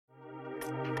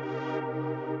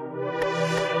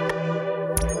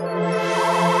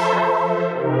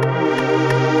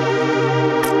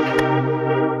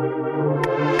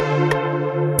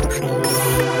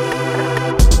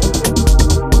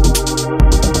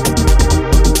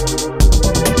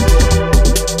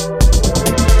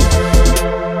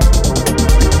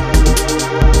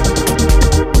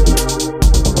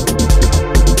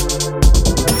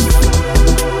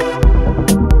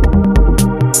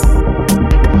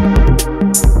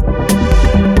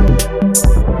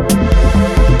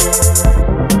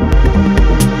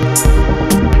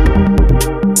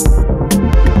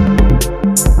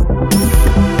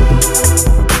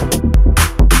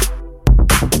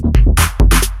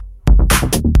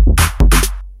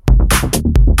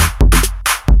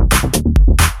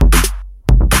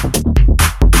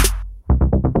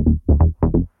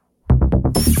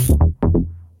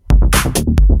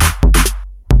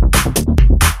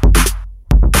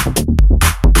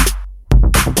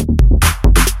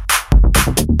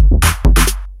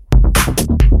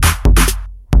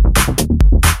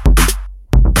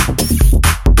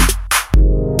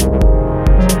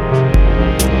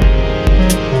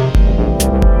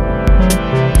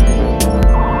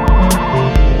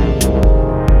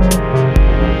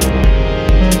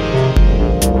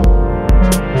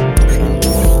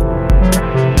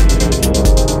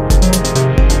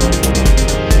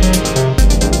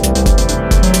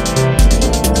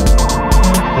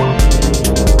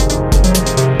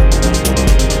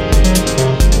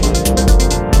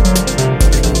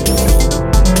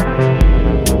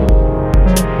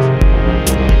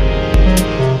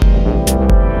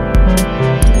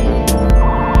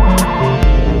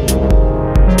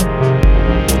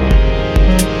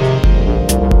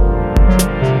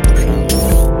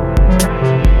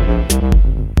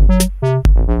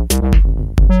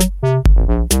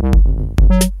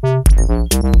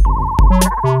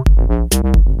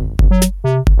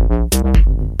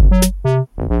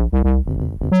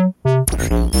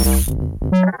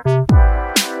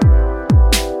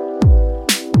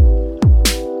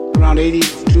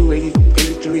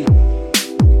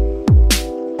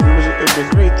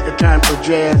time for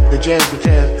jazz, the jazz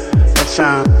guitar, that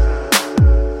sound.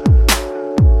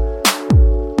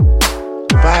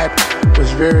 The vibe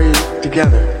was very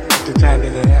together at the time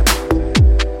that it happened.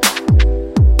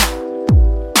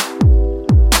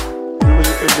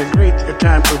 It was a great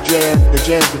time for jazz, the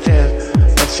jazz guitar,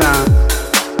 that sound.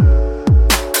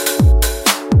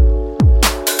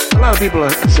 A lot of people are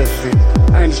sensitive.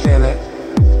 I understand that.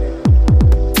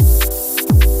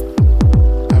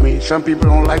 I mean, some people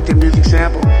don't like the music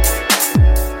sample.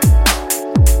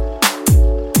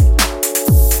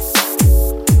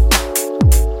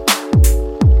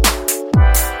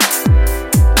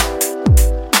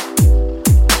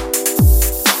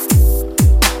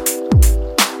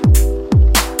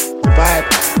 The vibe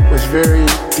was very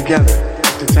together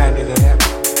at the time that it happened.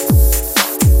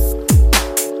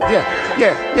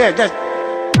 Yeah, that's...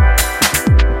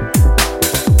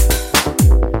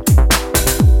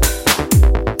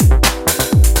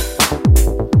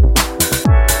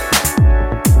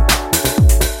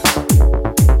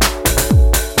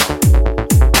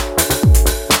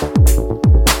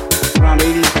 Around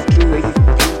 82, 83.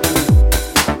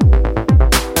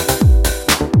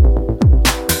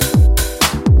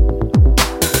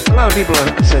 A lot of people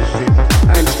are sensitive.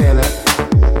 I understand that.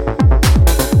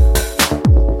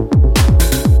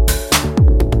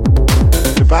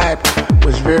 Vibe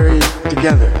was very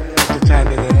together at the time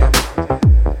that it happened.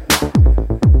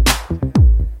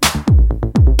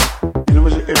 And it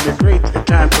was a great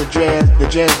time for jazz, the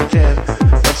jazz guitar,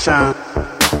 that sound.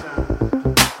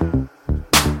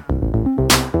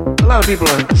 A lot of people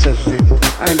are sensitive.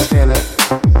 I understand that.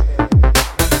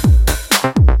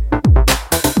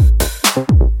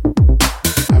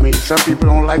 I mean, some people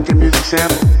don't like the music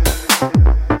sample.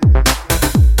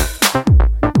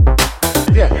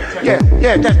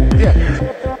 Yeah,